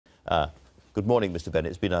Good morning, Mr Benn.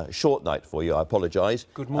 It's been a short night for you. I apologise.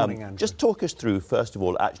 Good morning, Andrew. Just talk us through, first of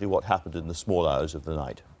all, actually what happened in the small hours of the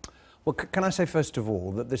night. Well, can I say, first of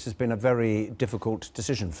all, that this has been a very difficult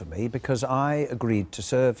decision for me because I agreed to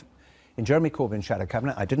serve in Jeremy Corbyn's shadow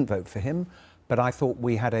cabinet. I didn't vote for him, but I thought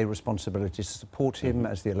we had a responsibility to support him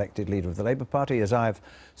as the elected leader of the Labour Party, as I've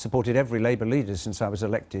supported every Labour leader since I was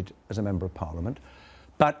elected as a Member of Parliament.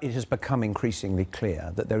 But it has become increasingly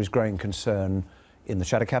clear that there is growing concern in the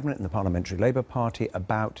shadow cabinet, in the Parliamentary Labour Party,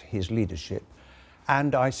 about his leadership.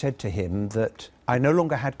 And I said to him that I no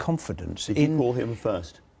longer had confidence in... Did you call him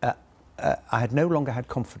first? I had no longer had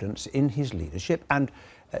confidence in his leadership, and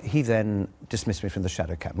he then dismissed me from the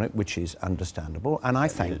shadow cabinet, which is understandable, and I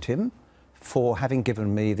thanked him for having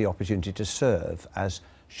given me the opportunity to serve as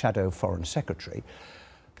shadow foreign secretary.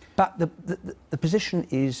 But the position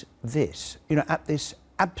is this, you know, at this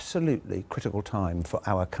absolutely critical time for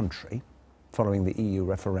our country, following the EU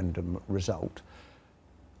referendum result,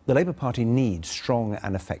 the Labour Party needs strong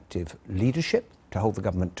and effective leadership to hold the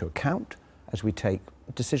government to account as we take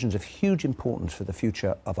decisions of huge importance for the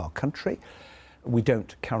future of our country. We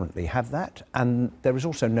don't currently have that, and there is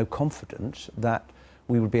also no confidence that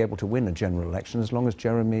we will be able to win a general election as long as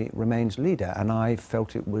Jeremy remains leader, and I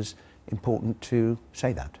felt it was important to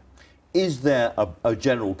say that. Is there a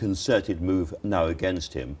general concerted move now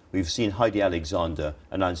against him? We've seen Heidi Alexander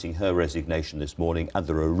announcing her resignation this morning, and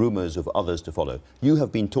there are rumours of others to follow. You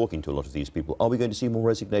have been talking to a lot of these people. Are we going to see more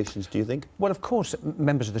resignations, do you think? Well, of course,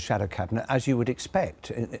 members of the shadow cabinet, as you would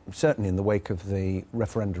expect, certainly in the wake of the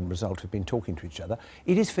referendum result, have been talking to each other.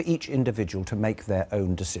 It is for each individual to make their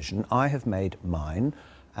own decision. I have made mine,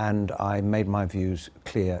 and I made my views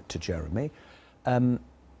clear to Jeremy.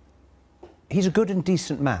 He's a good and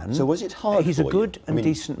decent man. So was it hard He's for a good you? and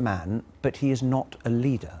decent man, but he is not a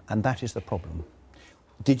leader, and that is the problem.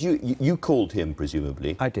 Did you called him,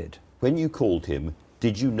 presumably? I did. When you called him,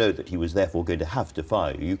 did you know that he was therefore going to have to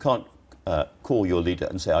fire you? You can't call your leader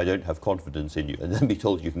and say, I don't have confidence in you, and then be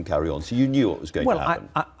told you can carry on. So you knew what was going to happen.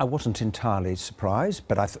 Well, I wasn't entirely surprised,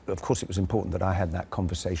 but of course it was important that I had that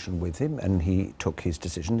conversation with him, and he took his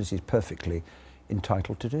decision, as he's perfectly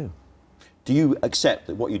entitled to do. Do you accept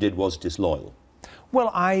that what you did was disloyal? Well,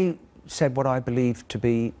 I said what I believe to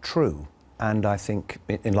be true, and I think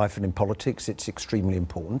in life and in politics it's extremely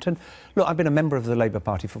important. And look, I've been a member of the Labour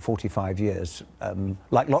Party for 45 years.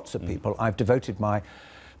 Like lots of people, I've devoted my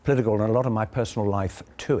political and a lot of my personal life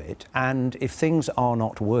to it, and if things are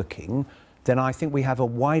not working, then I think we have a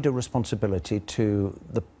wider responsibility to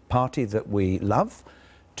the party that we love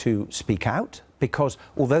to speak out, because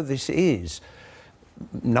although this is...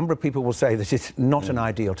 A number of people will say that it's not an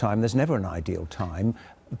ideal time. There's never an ideal time,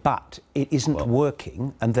 but it isn't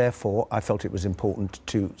working, and therefore I felt it was important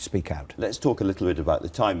to speak out. Let's talk a little bit about the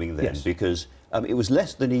timing then, because it was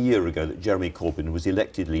less than a year ago that Jeremy Corbyn was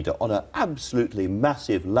elected leader on an absolutely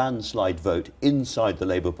massive landslide vote inside the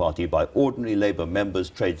Labour Party by ordinary Labour members,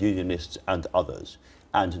 trade unionists and others.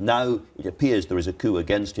 And now it appears there is a coup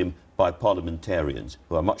against him by parliamentarians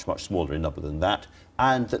who are much, much smaller in number than that,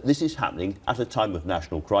 and that this is happening at a time of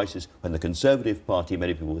national crisis when the Conservative Party,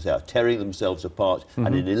 many people will say, are tearing themselves apart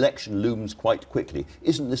and an election looms quite quickly.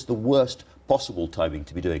 Isn't this the worst possible timing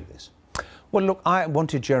to be doing this? Well, look, I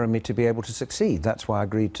wanted Jeremy to be able to succeed. That's why I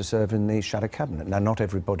agreed to serve in the shadow cabinet. Now, not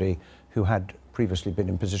everybody who had previously been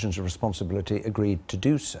in positions of responsibility agreed to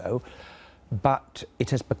do so, but it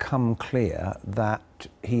has become clear that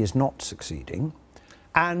he is not succeeding,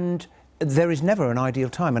 and there is never an ideal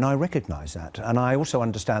time, and I recognise that. And I also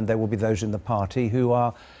understand there will be those in the party who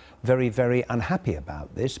are very, very unhappy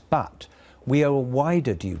about this, but we owe a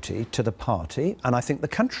wider duty to the party, and I think the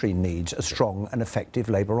country needs a strong and effective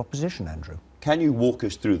Labour opposition, Andrew. Can you walk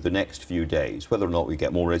us through the next few days, whether or not we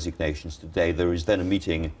get more resignations today? There is then a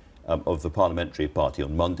meeting of the Parliamentary Party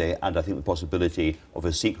on Monday, and I think the possibility of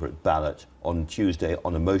a secret ballot on Tuesday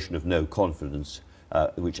on a motion of no confidence,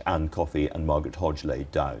 which Anne Coffey and Margaret Hodge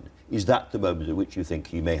laid down. Is that the moment at which you think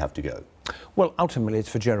he may have to go? Well, ultimately it's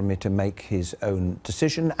for Jeremy to make his own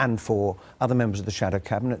decision, and for other members of the shadow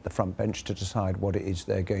cabinet, the front bench, to decide what it is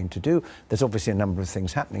they're going to do. There's obviously a number of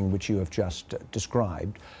things happening which you have just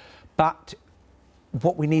described, but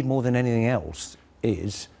what we need more than anything else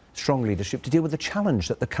is strong leadership to deal with the challenge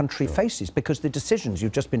that the country faces, because the decisions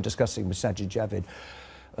you've just been discussing with Sajid Javid,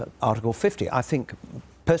 Article 50, I think,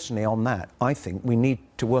 personally on that, I think we need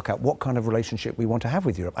to work out what kind of relationship we want to have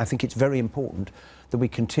with Europe. I think it's very important that we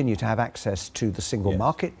continue to have access to the single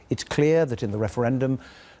market. It's clear that in the referendum,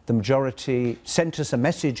 the majority sent us a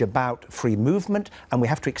message about free movement, and we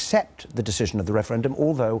have to accept the decision of the referendum,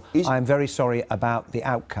 although I am very sorry about the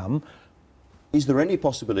outcome. Is there any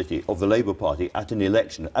possibility of the Labour Party at an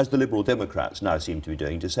election, as the Liberal Democrats now seem to be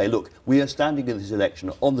doing, to say, look, we are standing in this election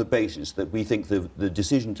on the basis that we think the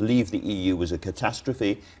decision to leave the EU was a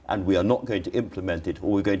catastrophe and we are not going to implement it,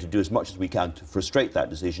 or we're going to do as much as we can to frustrate that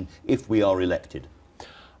decision if we are elected?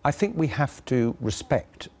 I think we have to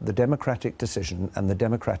respect the democratic decision and the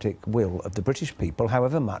democratic will of the British people,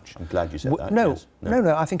 however much... I'm glad you said that. No, yes.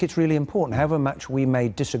 no, I think it's really important. However much we may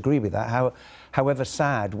disagree with that, however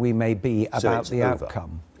sad we may be about the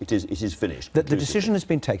outcome. It is finished. The decision has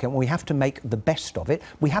been taken, and we have to make the best of it.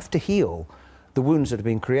 We have to heal the wounds that have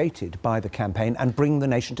been created by the campaign and bring the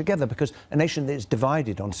nation together, because a nation that is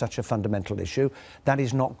divided on such a fundamental issue, that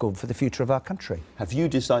is not good for the future of our country. Have you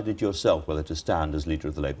decided yourself whether to stand as leader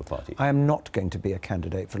of the Labour Party? I am not going to be a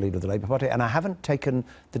candidate for leader of the Labour Party, and I haven't taken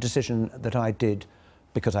the decision that I did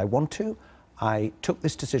because I want to. I took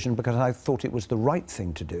this decision because I thought it was the right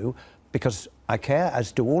thing to do, because I care,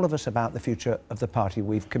 as do all of us, about the future of the party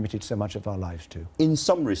we've committed so much of our lives to. In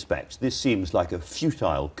some respects, this seems like a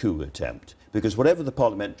futile coup attempt, because whatever the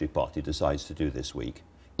parliamentary party decides to do this week,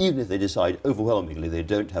 even if they decide overwhelmingly they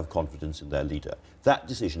don't have confidence in their leader, that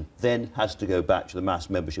decision then has to go back to the mass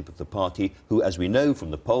membership of the party, who, as we know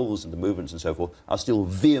from the polls and the movements and so forth, are still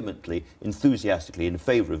vehemently, enthusiastically in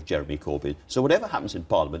favour of Jeremy Corbyn. So whatever happens in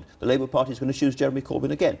Parliament, the Labour Party is going to choose Jeremy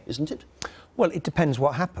Corbyn again, isn't it? Well, it depends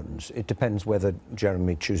what happens. It depends whether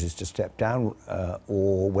Jeremy chooses to step down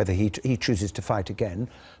or whether he chooses to fight again.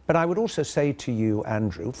 But I would also say to you,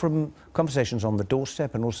 Andrew, from conversations on the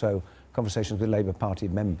doorstep and also conversations with Labour Party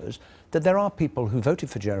members, that there are people who voted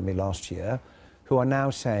for Jeremy last year who are now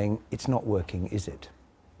saying, it's not working, is it?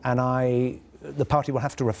 And the party will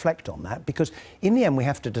have to reflect on that, because in the end we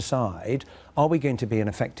have to decide, are we going to be an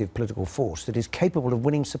effective political force that is capable of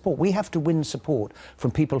winning support? We have to win support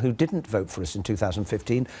from people who didn't vote for us in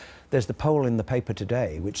 2015. There's the poll in the paper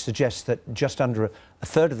today which suggests that just under a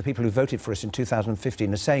third of the people who voted for us in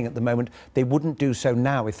 2015 are saying at the moment they wouldn't do so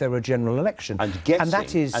now if there were a general election. And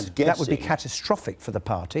that would be catastrophic for the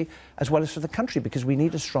party as well as for the country, because we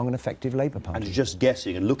need a strong and effective Labour Party. And just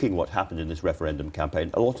guessing and looking what happened in this referendum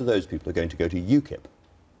campaign, a lot of those people are going to go to UKIP.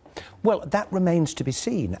 Well, that remains to be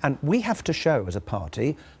seen, and we have to show as a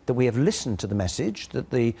party that we have listened to the message that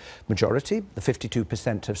the majority, the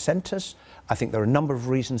 52%, have sent us. I think there are a number of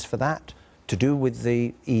reasons for that, to do with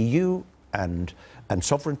the EU and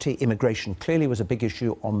sovereignty. Immigration clearly was a big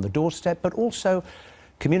issue on the doorstep, but also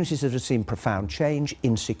communities that have seen profound change,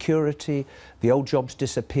 insecurity, the old jobs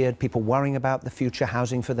disappeared, people worrying about the future,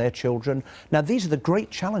 housing for their children. Now, these are the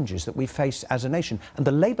great challenges that we face as a nation, and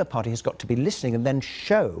the Labour Party has got to be listening and then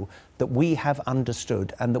show that we have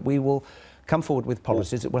understood and that we will come forward with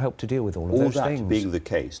policies that will help to deal with all of those things. All that being the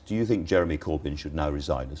case, do you think Jeremy Corbyn should now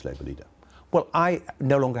resign as Labour leader? Well, I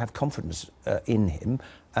no longer have confidence in him,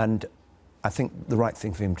 and I think the right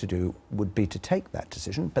thing for him to do would be to take that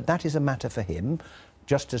decision, but that is a matter for him,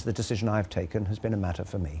 just as the decision I've taken has been a matter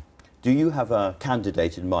for me. Do you have a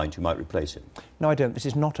candidate in mind who might replace him? No, I don't. This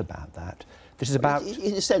is not about that. This is about...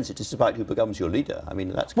 In a sense, it is about who becomes your leader. I mean,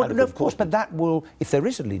 that's kind of no, of course, but that will, if there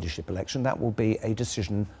is a leadership election, that will be a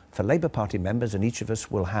decision for Labour Party members, and each of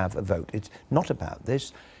us will have a vote. It's not about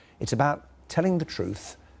this. It's about telling the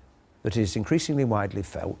truth that is increasingly widely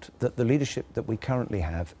felt, that the leadership that we currently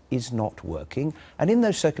have is not working. And in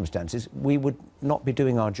those circumstances, we would not be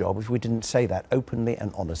doing our job if we didn't say that openly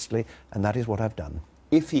and honestly, and that is what I've done.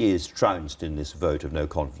 If he is trounced in this vote of no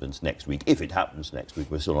confidence next week, if it happens next week,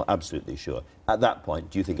 we're still not absolutely sure, at that point,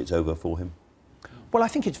 do you think it's over for him? Well, I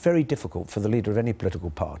think it's very difficult for the leader of any political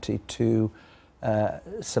party to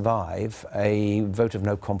survive a vote of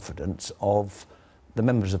no confidence of the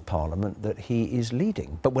members of Parliament that he is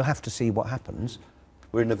leading. But we'll have to see what happens.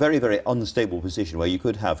 We're in a very, very unstable position where you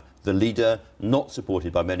could have the leader not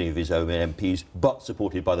supported by many of his own MPs, but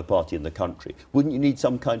supported by the party in the country. Wouldn't you need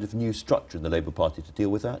some kind of new structure in the Labour Party to deal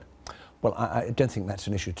with that? Well, I don't think that's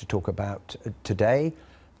an issue to talk about today.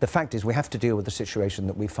 The fact is we have to deal with the situation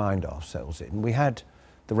that we find ourselves in. We had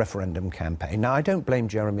the referendum campaign. Now, I don't blame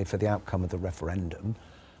Jeremy for the outcome of the referendum,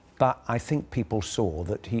 but I think people saw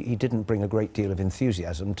that he didn't bring a great deal of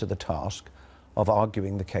enthusiasm to the task of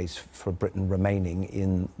arguing the case for Britain remaining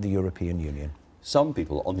in the European Union. Some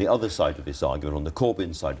people on the other side of this argument, on the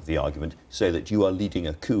Corbyn side of the argument, say that you are leading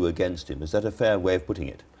a coup against him. Is that a fair way of putting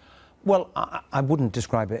it? Well, I wouldn't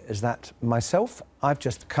describe it as that myself. I've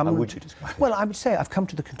just come... How would you describe it? Well, I would say I've come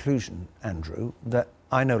to the conclusion, Andrew, that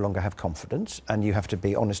I no longer have confidence, and you have to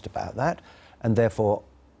be honest about that, and therefore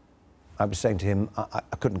I was saying to him I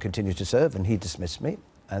couldn't continue to serve, and he dismissed me,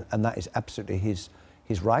 and that is absolutely his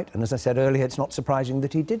his right. And as I said earlier, it's not surprising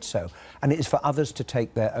that he did so. And it is for others to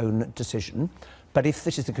take their own decision. But if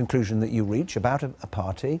this is the conclusion that you reach about a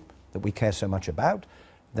party that we care so much about,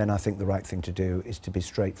 then I think the right thing to do is to be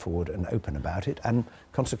straightforward and open about it, and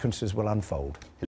consequences will unfold.